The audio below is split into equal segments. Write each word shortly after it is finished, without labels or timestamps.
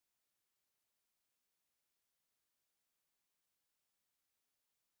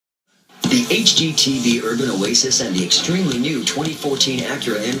The HGTV Urban Oasis and the extremely new 2014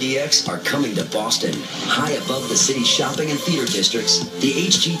 Acura MDX are coming to Boston. High above the city's shopping and theater districts, the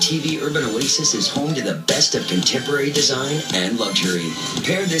HGTV Urban Oasis is home to the best of contemporary design and luxury.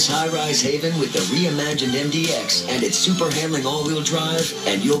 Pair this high-rise haven with the reimagined MDX and its super-handling all-wheel drive,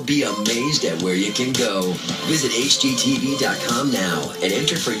 and you'll be amazed at where you can go. Visit HGTV.com now and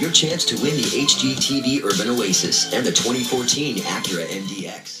enter for your chance to win the HGTV Urban Oasis and the 2014 Acura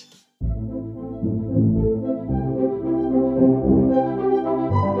MDX.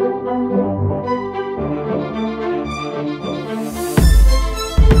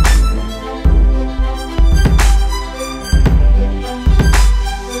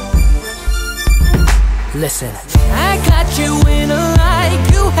 Listen, I got you in a lie,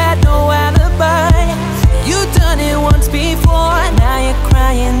 you had no alibi. You done it once before, now you're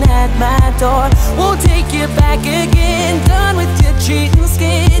crying at my door. Won't take you back again, done with your cheating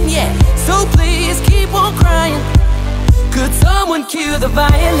skin, yeah. So please keep on crying. Could someone cue the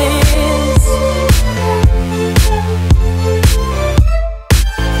violins?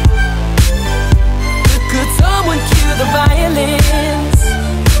 Could someone cue the violins?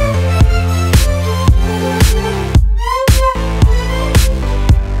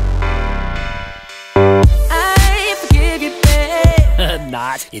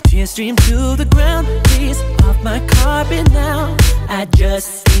 Not. Your tears stream to the ground, please off my carpet now. I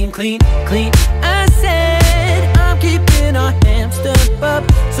just steam clean, clean. I said I'm keeping our hamster up,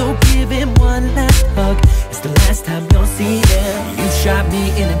 so give him one last hug. It's the last time you'll see him. You shot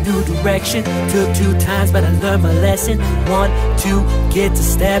me in a new direction. Took 2 times, but I learned my lesson. 1, 2, get to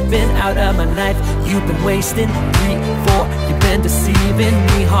stepping out of my life. You've been wasting. 3, 4, you've been deceiving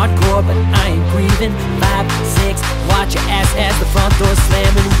me hardcore, but I ain't grieving. 5, 6, watch your ass as the front door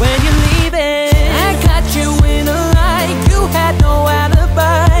slamming when you're leaving. I got you in a lie, you had no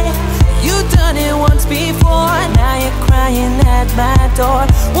alibi. You done it once before, now you're crying at my door.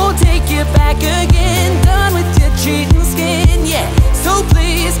 Won't take you back again, done with your cheating skin, yeah. So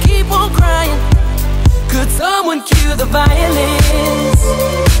please keep on crying. Could someone cue the violins?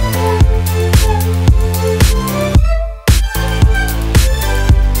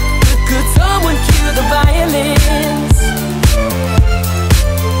 Could someone cue the violins?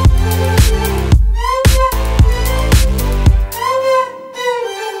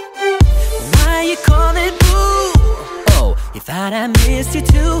 Why you calling boo? Oh, you thought I missed you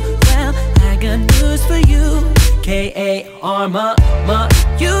too? Well, I got news for you. K.A.R.M.A.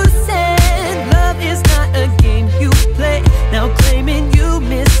 You said love is not a game you play. Now claiming you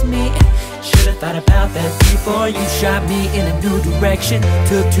miss me. Should've thought about that before you shot me in a new direction.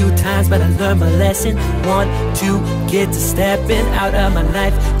 Took 2 times, but I learned my lesson. 1, 2, get to stepping out of my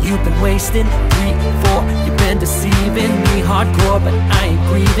life. You've been wasting. 3, 4, you've been deceiving me hardcore, but I ain't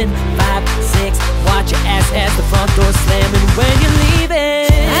grieving. 5, 6, watch your ass as the front door slamming when you're leaving.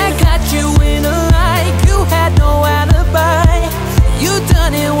 I got you in a lie, you had no alibi. You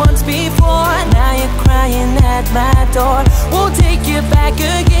done it once before, now you're crying at my door. Won't take you back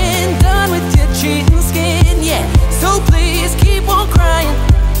again, done with your cheating skin, yeah. So please keep on crying.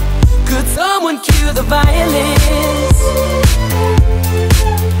 Could someone cue the violins?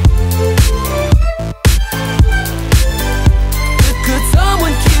 Could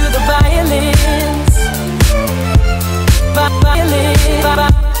someone cue the violins? Violins.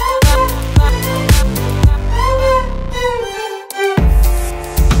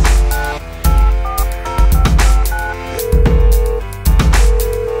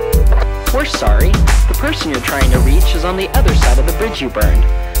 We're sorry. The person you're trying to reach is on the other side of the bridge you burned.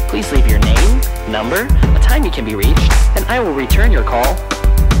 Please leave your name, number, a time you can be reached, and I will return your call.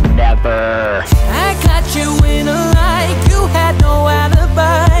 Never. I got you in a lie, you had no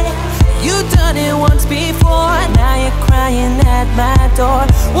alibi. You done it once before, now you're crying at my door.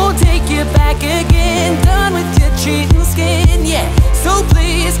 Won't take you back again, done with your cheating skin, yeah. So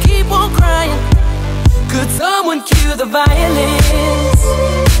please keep on crying. Could someone cue the violins?